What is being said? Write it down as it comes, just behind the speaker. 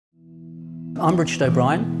I'm Richard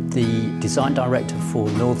O'Brien, the Design Director for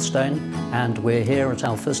Northstone, and we're here at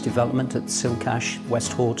our first development at Silcash,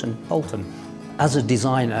 West Horton, Bolton. As a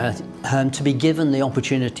designer, to be given the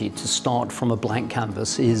opportunity to start from a blank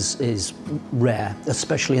canvas is rare,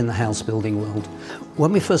 especially in the house building world.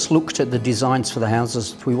 When we first looked at the designs for the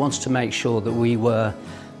houses, we wanted to make sure that we were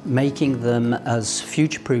making them as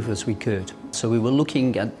future-proof as we could. So we were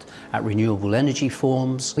looking at renewable energy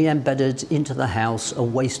forms. We embedded into the house a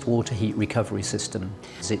wastewater heat recovery system.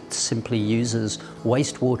 It simply uses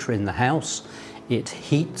wastewater in the house. It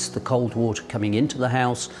heats the cold water coming into the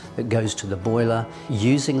house that goes to the boiler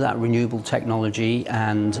using that renewable technology,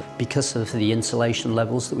 and because of the insulation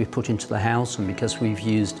levels that we've put into the house and because we've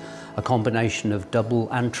used a combination of double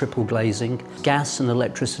and triple glazing, gas and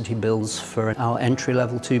electricity bills for our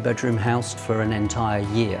entry-level two-bedroom house for an entire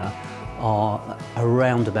year are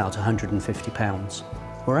around about £150.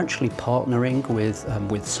 We're actually partnering with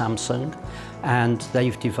Samsung, and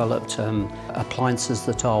they've developed appliances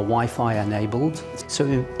that are Wi-Fi enabled.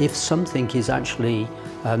 So if something is actually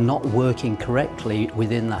not working correctly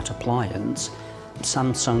within that appliance,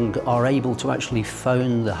 Samsung are able to actually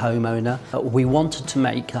phone the homeowner. We wanted to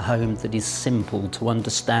make a home that is simple to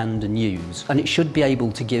understand and use, and it should be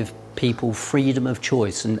able to give people freedom of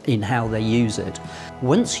choice in how they use it.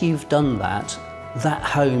 Once you've done that, that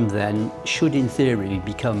home then should in theory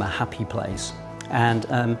become a happy place. And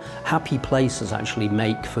happy places actually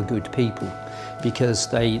make for good people because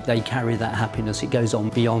they carry that happiness. It goes on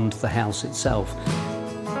beyond the house itself.